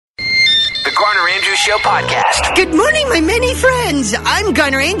Show podcast. Good morning, my many friends. I'm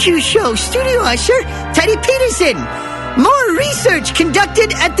Garner Andrews Show studio usher, Teddy Peterson. More research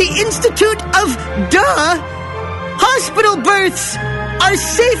conducted at the Institute of Hospital births are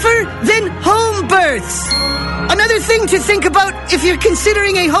safer than home births. Another thing to think about if you're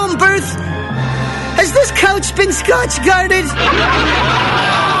considering a home birth. Has this couch been Scotch guarded?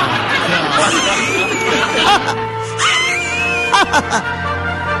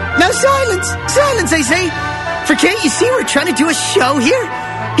 Now silence, I say. For can't you see we're trying to do a show here?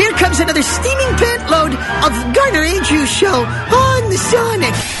 Here comes another steaming pantload of Garner Andrews Show on the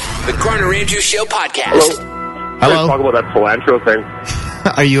Sonic. The Garner Andrews Show podcast. Hello. Talk about that cilantro thing.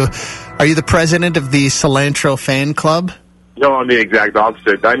 Are you the president of the Cilantro fan club? No, I'm the exact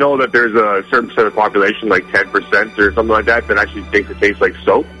opposite. I know that there's a certain percent of the population, like 10% or something like that actually thinks it tastes like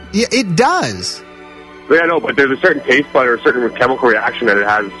soap. Yeah, it does. Yeah, I know, but there's a certain taste bud or a certain chemical reaction that it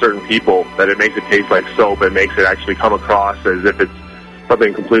has in certain people that it makes it taste like soap and makes it actually come across as if it's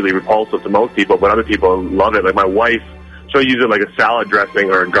something completely repulsive to most people, but other people love it. Like my wife, she'll use it like a salad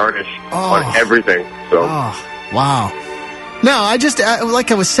dressing or a garnish on everything. So. Oh, wow. No,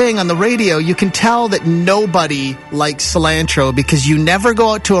 like I was saying on the radio, you can tell that nobody likes cilantro because you never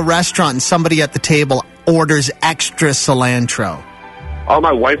go out to a restaurant and somebody at the table orders extra cilantro. Oh,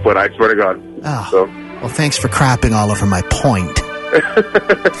 my wife would, I swear to God. Oh. So. Well, thanks for crapping all over my point. A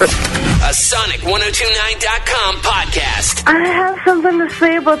Sonic1029.com podcast. I have something to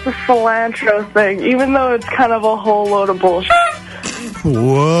say about the cilantro thing, even though it's kind of a whole load of bullshit.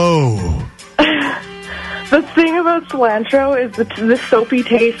 Whoa. The thing about cilantro is the soapy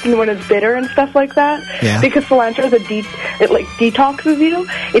taste and when it's bitter and stuff like that. Yeah. Because cilantro it detoxes you.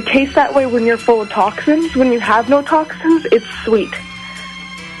 It tastes that way when you're full of toxins. When you have no toxins, it's sweet.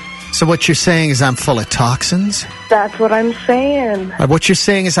 So what you're saying is I'm full of toxins? That's what I'm saying. What you're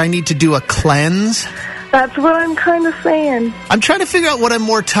saying is I need to do a cleanse? That's what I'm kind of saying. I'm trying to figure out what I'm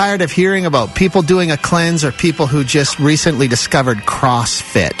more tired of hearing about. People doing a cleanse or people who just recently discovered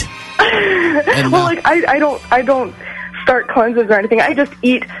CrossFit. Well, I don't start cleanses or anything. I just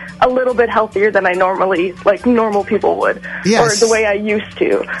eat a little bit healthier than I normally, like normal people would. Yes. Or the way I used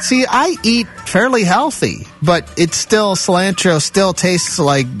to. See, I eat fairly healthy, but cilantro still tastes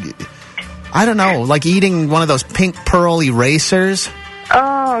like, I don't know, like eating one of those pink pearl erasers.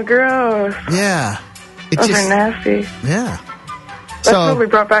 Oh, gross. Yeah. Those are nasty. Yeah. That's really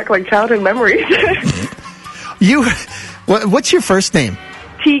brought back like childhood memories. What's your first name?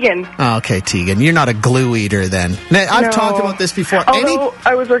 Tegan. Oh, okay, Tegan. You're not a glue eater then. Now, I've talked about this before. Although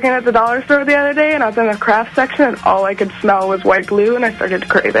I was working at the dollar store the other day and I was in the craft section and all I could smell was white glue and I started to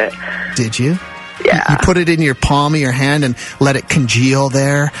crave it. Did you? Yeah. You put it in your palm of your hand and let it congeal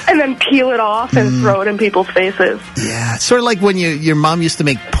there? And then peel it off and throw it in people's faces. Yeah. It's sort of like when your mom used to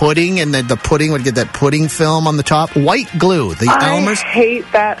make pudding and the pudding would get that pudding film on the top. White glue. I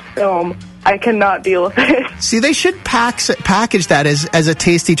hate that film. I cannot deal with it. See, they should package that as a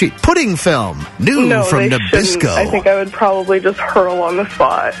tasty treat. Pudding film. New from Nabisco. Shouldn't. I think I would probably just hurl on the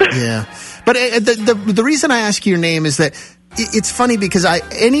spot. Yeah. But the reason I ask your name is that it's funny because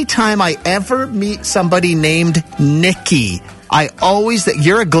anytime I ever meet somebody named Nikki, I always think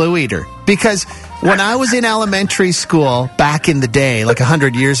you're a glue eater. Because when I was in elementary school back in the day, like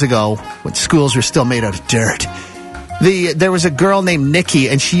 100 years ago, when schools were still made out of dirt, there was a girl named Nikki,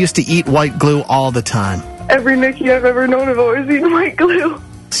 and she used to eat white glue all the time. Every Nikki I've ever known have always eaten white glue.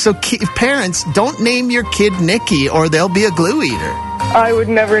 So parents, don't name your kid Nikki, or they'll be a glue eater. I would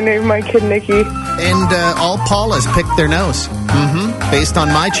never name my kid Nikki. And all Paulas pick their nose. Based on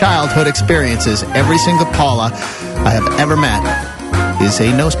my childhood experiences, every single Paula I have ever met is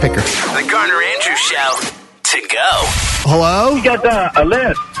a nose picker. The Garner Andrews Show to go. Hello? You got a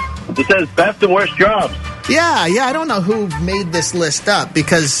list that says best and worst jobs. Yeah, I don't know who made this list up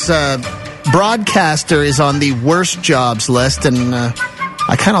because broadcaster is on the worst jobs list, and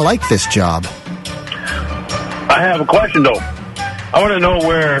I kind of like this job. I have a question, though. I want to know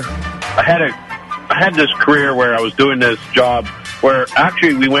where I had this career where I was doing this job where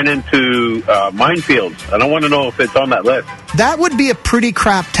actually we went into minefields, and I want to know if it's on that list. That would be a pretty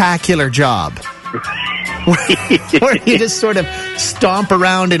craptacular job. Where you just sort of stomp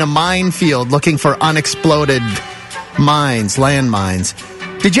around in a minefield looking for unexploded landmines.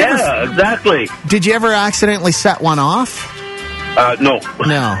 Exactly. Did you ever accidentally set one off? No.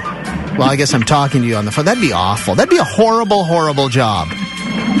 No. Well, I guess I'm talking to you on the phone. That'd be awful. That'd be a horrible, horrible job.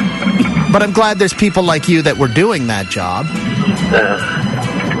 But I'm glad there's people like you that were doing that job.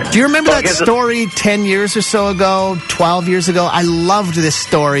 Do you remember that story 10 years or so ago, 12 years ago? I loved this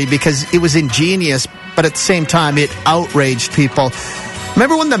story because it was ingenious, but at the same time, it outraged people.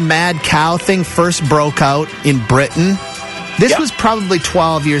 Remember when the mad cow thing first broke out in Britain? This was probably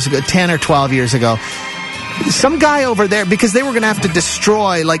 12 years ago, 10 or 12 years ago. Some guy over there, because they were going to have to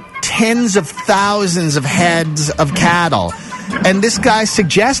destroy like tens of thousands of heads of cattle. And this guy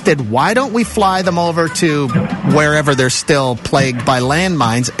suggested, why don't we fly them over to wherever they're still plagued by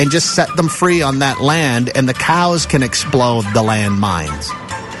landmines and just set them free on that land, and the cows can explode the landmines.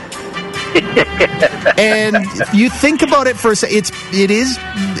 And you think about it for a second,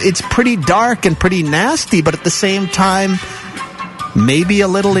 it's pretty dark and pretty nasty, but at the same time, maybe a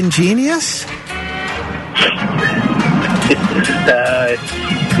little ingenious.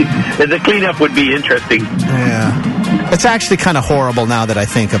 The cleanup would be interesting. Yeah. It's actually kind of horrible now that I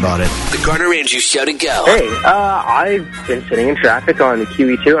think about it. The Garner Andrews Show to go. Hey, I've been sitting in traffic on the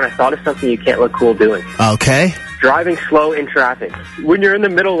QE2, and I thought of something you can't look cool doing. Okay. Driving slow in traffic. When you're in the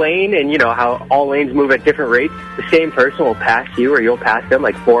middle lane, and you know how all lanes move at different rates, the same person will pass you, or you'll pass them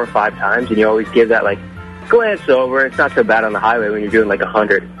like 4 or 5 times, and you always give that like glance over. It's not so bad on the highway when you're doing like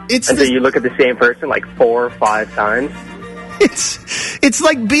 100. Until you look at the same person like 4 or 5 times. It's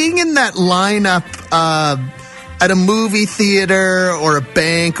like being in that lineup at a movie theater or a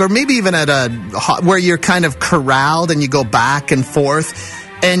bank, or maybe even at where you're kind of corralled and you go back and forth,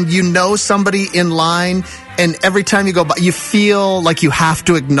 and you know somebody in line, and every time you go by, you feel like you have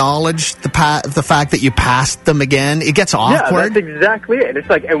to acknowledge the fact that you passed them again. It gets awkward. Yeah, that's exactly it. It's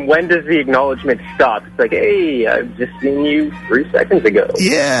like, and when does the acknowledgement stop? It's like, hey, I've just seen you 3 seconds ago.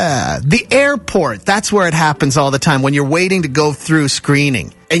 Yeah. The airport, that's where it happens all the time, when you're waiting to go through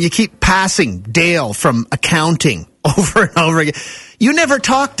screening, and you keep passing Dale from accounting over and over again. You never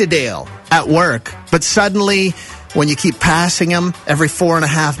talk to Dale at work, but suddenly, when you keep passing him every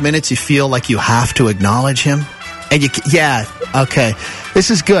 4.5 minutes, you feel like you have to acknowledge him. And okay,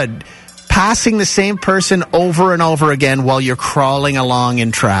 this is good. Passing the same person over and over again while you're crawling along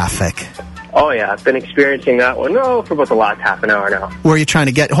in traffic. Oh, yeah, I've been experiencing that one for about the last half an hour now. Where are you trying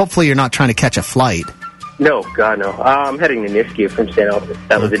to get? Hopefully you're not trying to catch a flight. No, God, no. I'm heading to Nisku from St. Albans.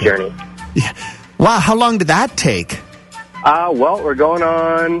 That was the journey. Yeah. Wow, how long did that take? Well, we're going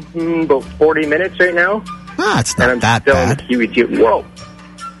on about 40 minutes right now. Ah, it's not that bad. In the QE2. Whoa.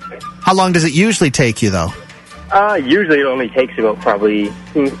 How long does it usually take you, though? Usually it only takes about probably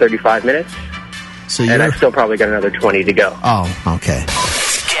 35 minutes. And I've still probably got another 20 to go. Oh, okay.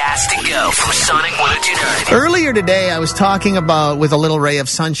 Gas to go from Sonic 102.9. Earlier today, I was talking about, with a little ray of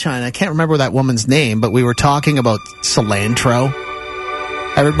sunshine, I can't remember that woman's name, but we were talking about cilantro.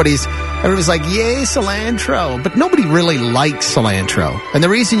 Everybody's like, yay, cilantro. But nobody really likes cilantro. And the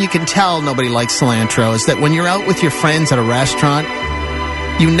reason you can tell nobody likes cilantro is that when you're out with your friends at a restaurant,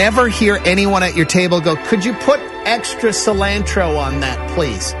 you never hear anyone at your table go, could you put extra cilantro on that,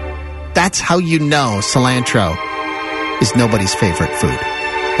 please? That's how you know cilantro is nobody's favorite food.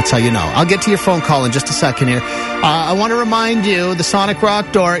 That's how you know. I'll get to your phone call in just a second here. I want to remind you, the Sonic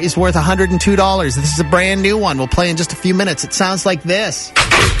Rock Door is worth $102. This is a brand new one. We'll play in just a few minutes. It sounds like this.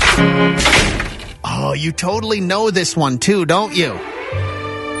 Oh, you totally know this one too, don't you?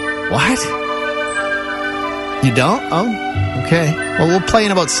 What? You don't? Oh, okay. Well, we'll play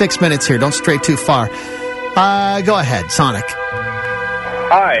in about 6 minutes here. Don't stray too far. Go ahead, Sonic.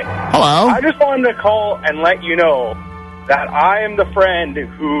 Hi. Hello. I just wanted to call and let you know that I am the friend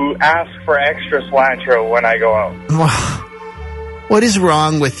who asks for extra cilantro when I go out. What is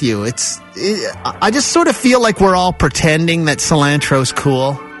wrong with you? I just sort of feel like we're all pretending that cilantro's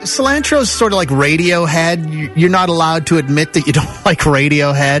cool. Cilantro's sort of like Radiohead. You're not allowed to admit that you don't like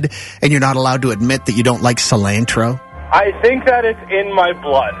Radiohead, and you're not allowed to admit that you don't like cilantro. I think that it's in my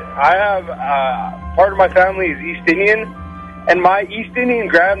blood. I have part of my family is East Indian, and my East Indian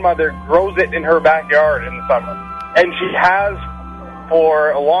grandmother grows it in her backyard in the summer. And she has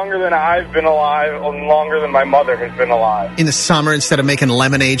for longer than I've been alive, and longer than my mother has been alive. In the summer, instead of making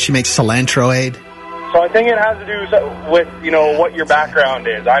lemonade, she makes cilantro-ade. So I think it has to do with, what your background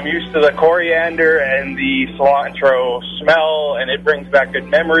is. I'm used to the coriander and the cilantro smell, and it brings back good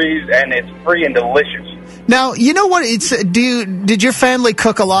memories, and it's free and delicious. Now, you know what? Did your family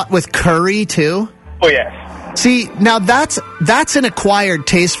cook a lot with curry, too? Oh, yes. See, now that's an acquired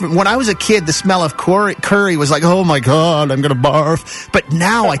taste. When I was a kid, the smell of curry was like, oh my God, I'm going to barf. But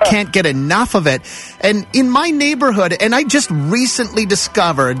now I can't get enough of it. And in my neighborhood, and I just recently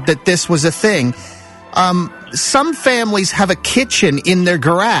discovered that this was a thing, some families have a kitchen in their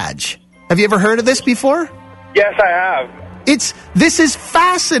garage. Have you ever heard of this before? Yes, I have. This is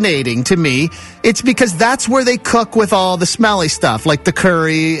fascinating to me. It's because that's where they cook with all the smelly stuff, like the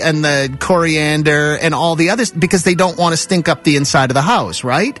curry and the coriander and all the others, because they don't want to stink up the inside of the house,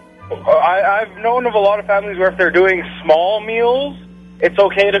 right? I've known of a lot of families where if they're doing small meals, it's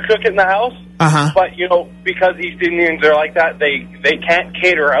okay to cook in the house. Uh-huh. But, you know, because East Indians are like that, they can't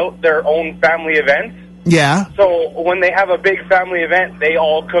cater out their own family events. Yeah. So when they have a big family event, they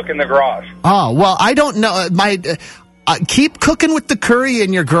all cook in the garage. Oh, well, I don't know. Keep cooking with the curry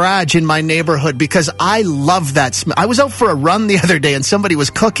in your garage in my neighborhood because I love that smell. I was out for a run the other day and somebody was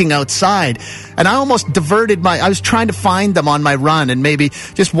cooking outside and I almost diverted I was trying to find them on my run and maybe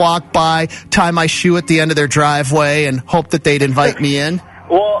just walk by, tie my shoe at the end of their driveway and hope that they'd invite me in.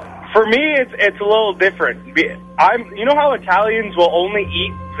 Well, for me, it's a little different. You know how Italians will only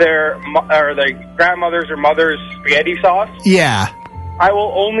eat their grandmother's or mother's spaghetti sauce? Yeah. I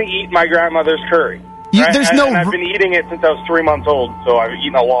will only eat my grandmother's curry. I've been eating it since I was 3 months old, so I've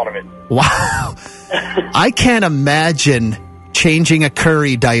eaten a lot of it. Wow. I can't imagine changing a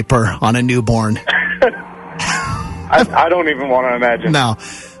curry diaper on a newborn. I don't even want to imagine. No.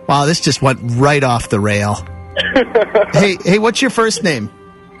 Wow, this just went right off the rail. Hey, what's your first name?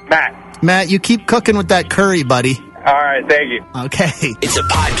 Matt. Matt, you keep cooking with that curry, buddy. All right, thank you. Okay. It's a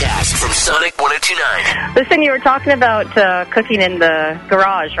podcast from Sonic 102.9. Listen, you were talking about cooking in the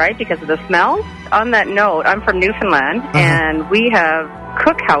garage, right, because of the smell? On that note, I'm from Newfoundland, and we have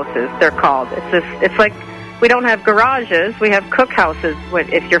cookhouses, they're called. It's like we don't have garages, we have cookhouses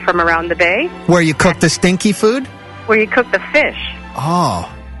if you're from around the bay. Where you cook the stinky food? Where you cook the fish. Oh.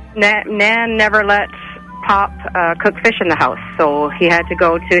 Nan never lets Pop cook fish in the house, so he had to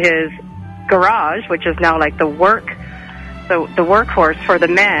go to his garage, which is now like the workhorse for the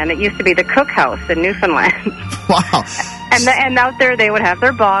men. It used to be the cookhouse in Newfoundland. Wow. And out there they would have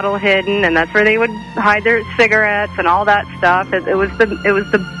their bottle hidden, and that's where they would hide their cigarettes and all that stuff. It was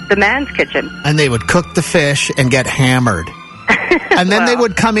the man's kitchen. And they would cook the fish and get hammered. And then they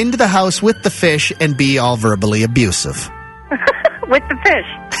would come into the house with the fish and be all verbally abusive. With the fish.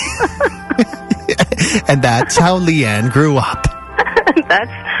 And that's how Leanne grew up.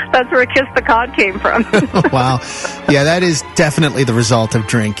 That's where Kiss the Cod came from. Wow. Yeah, that is definitely the result of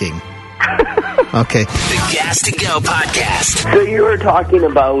drinking. Okay. The Gas to Go podcast. So you were talking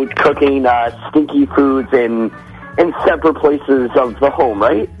about cooking stinky foods in separate places of the home,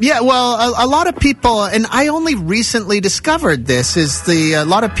 right? Yeah, well, a lot of people, and I only recently discovered this, is a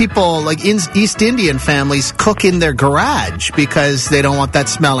lot of people, like in East Indian families, cook in their garage because they don't want that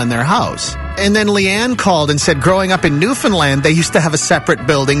smell in their house. And then Leanne called and said growing up in Newfoundland, they used to have a separate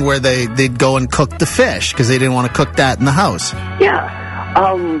building where they'd go and cook the fish because they didn't want to cook that in the house. Yeah.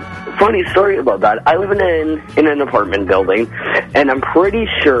 Funny story about that. I live in an apartment building, and I'm pretty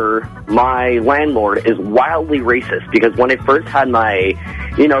sure my landlord is wildly racist because when I first had my,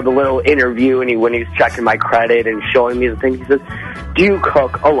 the little interview and when he was checking my credit and showing me the thing, he says, "Do you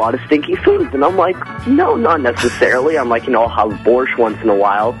cook a lot of stinky foods?" And I'm like, "No, not necessarily." I'm like, I'll have borscht once in a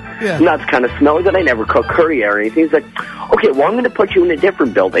while. Yeah. And that's kind of smelly, but I never cook curry or anything. He's like, "Okay, well, I'm going to put you in a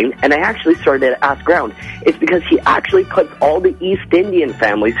different building." And I actually started to ask around. It's because he actually puts all the East Indian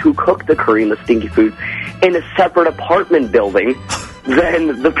families who cook the curry and the stinky foods in a separate apartment building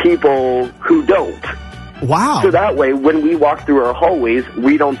than the people who don't. Wow. So that way, when we walk through our hallways,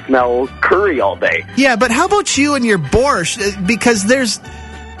 we don't smell curry all day. Yeah, but how about you and your borscht? Because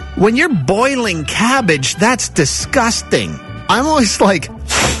when you're boiling cabbage, that's disgusting. I'm always like,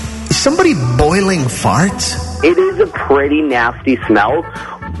 is somebody boiling farts? It is a pretty nasty smell,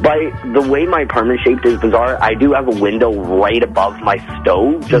 but the way my apartment shaped is bizarre. I do have a window right above my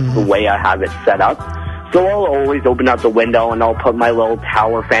stove, just the way I have it set up. So I'll always open up the window and I'll put my little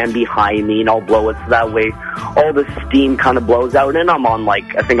tower fan behind me and I'll blow it so that way all the steam kind of blows out. And I'm on I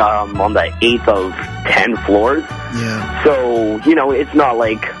think I'm on the 8th of 10 floors. Yeah. So, it's not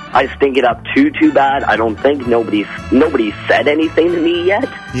like I stink it up too bad. I don't think nobody said anything to me yet.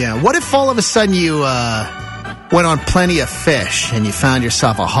 Yeah. What if all of a sudden you went on Plenty of Fish and you found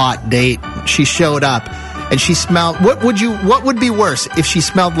yourself a hot date? She showed up. And she smelled. What would be worse, if she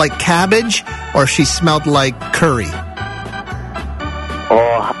smelled like cabbage or if she smelled like curry?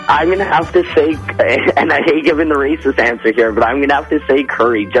 Oh, I'm gonna have to say, and I hate giving the racist answer here, but I'm gonna have to say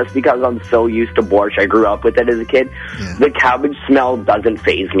curry, just because I'm so used to borscht. I grew up with it as a kid. Yeah. The cabbage smell doesn't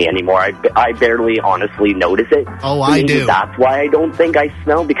faze me anymore. I barely, honestly, notice it. Oh, I do. That's why I don't think I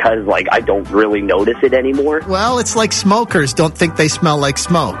smell, because I don't really notice it anymore. Well, it's like smokers don't think they smell like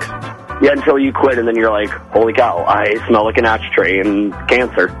smoke. Yeah, until you quit, and then you're like, holy cow, I smell like an ashtray and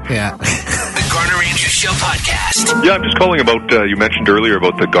cancer. Yeah. The Garner Andrews Show podcast. Yeah, I'm just calling about, you mentioned earlier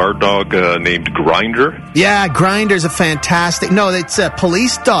about the guard dog named Grinder. Yeah, Grinder's a fantastic... No, it's a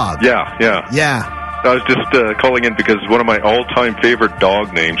police dog. Yeah. Yeah. I was just calling in because one of my all-time favorite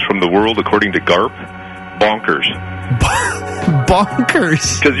dog names from the world, according to Garp, Bonkers.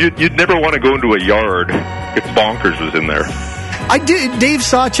 Bonkers? Because you'd never want to go into a yard if Bonkers was in there. I did. Dave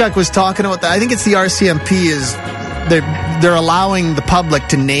Sawchuk was talking about that. I think it's the RCMP is they're allowing the public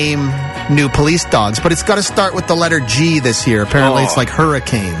to name new police dogs, but it's got to start with the letter G this year. Apparently, it's like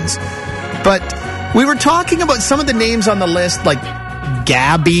hurricanes. But we were talking about some of the names on the list, like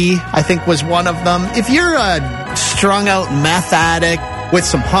Gabby, I think was one of them. If you're a strung-out meth addict with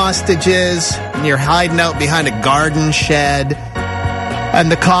some hostages and you're hiding out behind a garden shed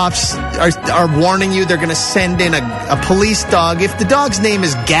and the cops are warning you they're going to send in a police dog, if the dog's name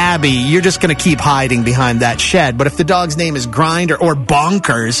is Gabby, you're just going to keep hiding behind that shed. But if the dog's name is Grinder or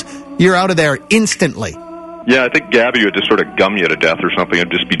Bonkers, you're out of there instantly. Yeah, I think Gabby would just sort of gum you to death or something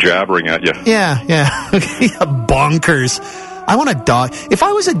and just be jabbering at you. Yeah. Bonkers. I want a dog. If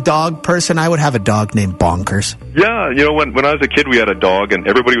I was a dog person, I would have a dog named Bonkers. Yeah, when I was a kid, we had a dog, and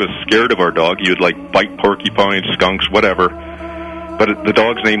everybody was scared of our dog. He would, bite porcupines, skunks, whatever. But the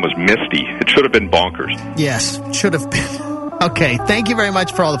dog's name was Misty. It should have been Bonkers. Yes, should have been. Okay, thank you very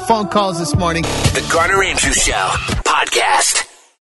much for all the phone calls this morning. The Garner Andrews Show podcast.